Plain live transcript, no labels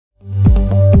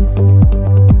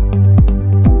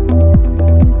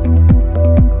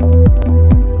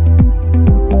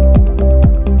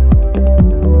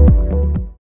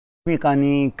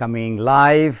Kani coming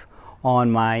live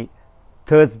on my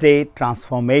Thursday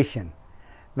transformation,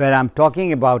 where I'm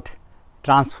talking about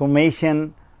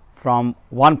transformation from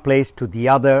one place to the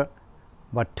other.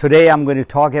 But today I'm going to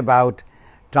talk about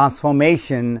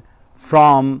transformation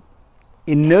from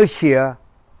inertia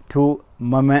to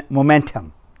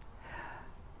momentum.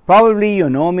 Probably you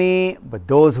know me, but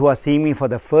those who are seeing me for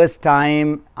the first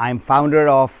time, I'm founder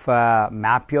of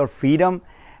Map Your Freedom,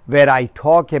 where I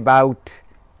talk about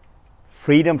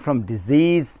freedom from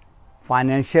disease,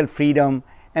 financial freedom,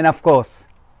 and of course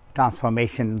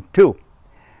transformation too.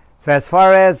 So as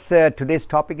far as today's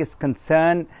topic is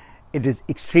concerned, it is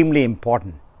extremely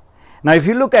important. Now if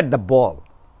you look at the ball,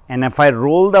 and if I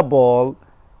roll the ball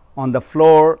on the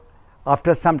floor,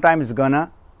 after some time it's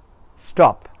gonna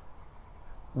stop.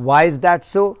 Why is that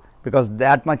so? Because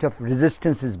that much of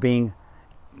resistance is being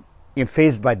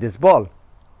faced by this ball.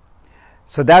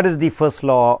 So that is the first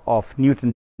law of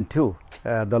Newton too,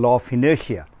 the law of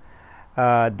inertia.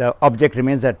 The object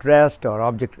remains at rest, or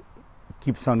object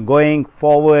keeps on going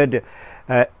forward.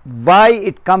 Why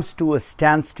it comes to a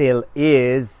standstill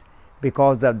is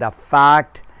because of the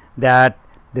fact that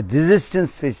the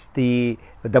resistance which the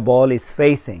ball is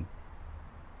facing.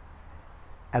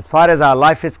 As far as our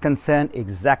life is concerned,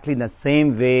 exactly the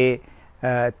same way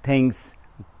things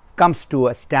comes to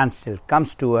a standstill,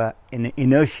 comes to an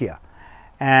inertia.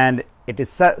 And it is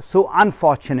so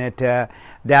unfortunate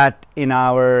that in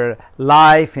our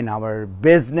life, in our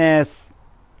business,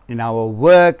 in our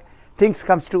work, things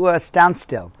comes to a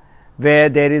standstill, where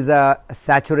there is a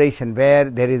saturation, where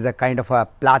there is a kind of a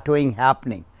plateauing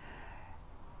happening.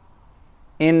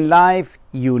 In life,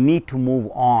 you need to move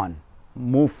on,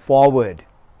 move forward,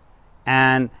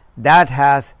 and that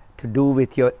has to do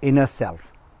with your inner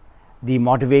self, the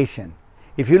motivation.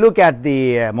 If you look at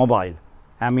the mobile,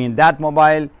 I mean, that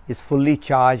mobile is fully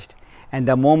charged, and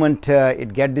the moment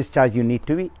it gets discharged, you need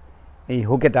to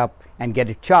hook it up and get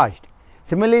it charged.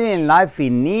 Similarly, in life, we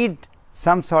need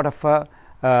some sort of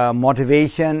a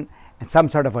motivation and some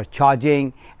sort of a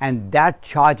charging, and that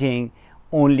charging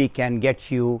only can get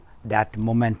you that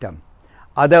momentum.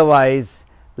 Otherwise,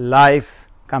 life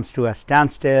comes to a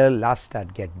standstill, life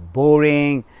starts get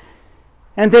boring,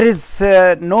 and there is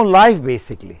no life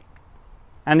basically.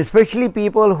 And especially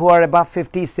people who are above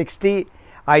 50, 60,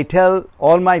 I tell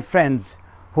all my friends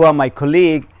who are my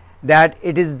colleague that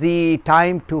it is the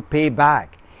time to pay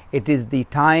back. It is the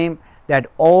time that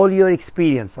all your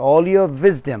experience, all your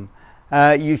wisdom,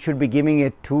 you should be giving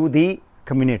it to the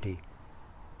community.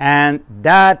 And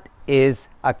that is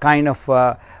a kind of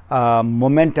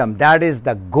momentum. That is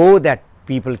the go that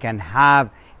people can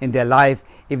have in their life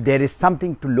if there is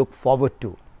something to look forward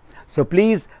to. So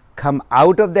please come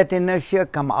out of that inertia,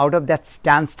 come out of that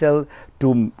standstill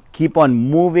to keep on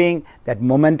moving. That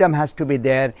momentum has to be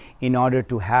there in order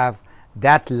to have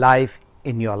that life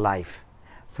in your life.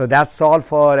 So that's all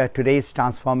for today's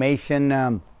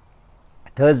transformation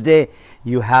Thursday.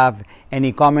 You have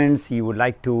any comments, you would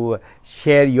like to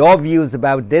share your views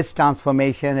about this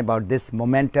transformation, about this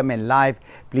momentum in life,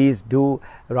 please do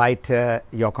write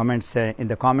your comments in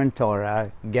the comment,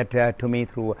 or get to me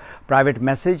through private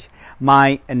message.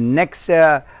 My next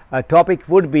topic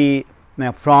would be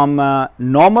from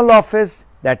normal office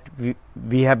that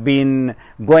we have been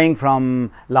going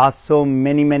from last so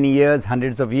many years,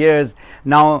 hundreds of years.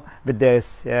 Now with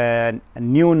this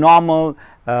new normal,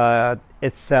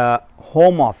 it's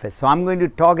home office. So I'm going to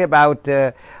talk about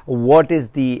what is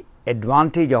the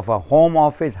advantage of a home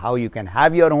office, how you can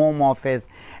have your home office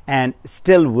and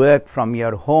still work from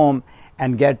your home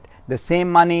and get the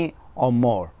same money or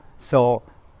more. So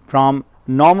from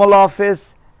normal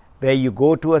office, where you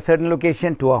go to a certain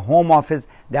location, to a home office,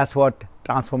 that's what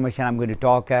transformation I'm going to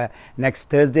talk next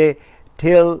Thursday.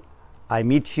 Till I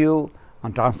meet you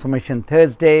on Transformation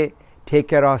Thursday, take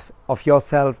care of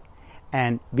yourself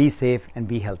and be safe and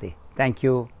be healthy. Thank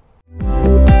you.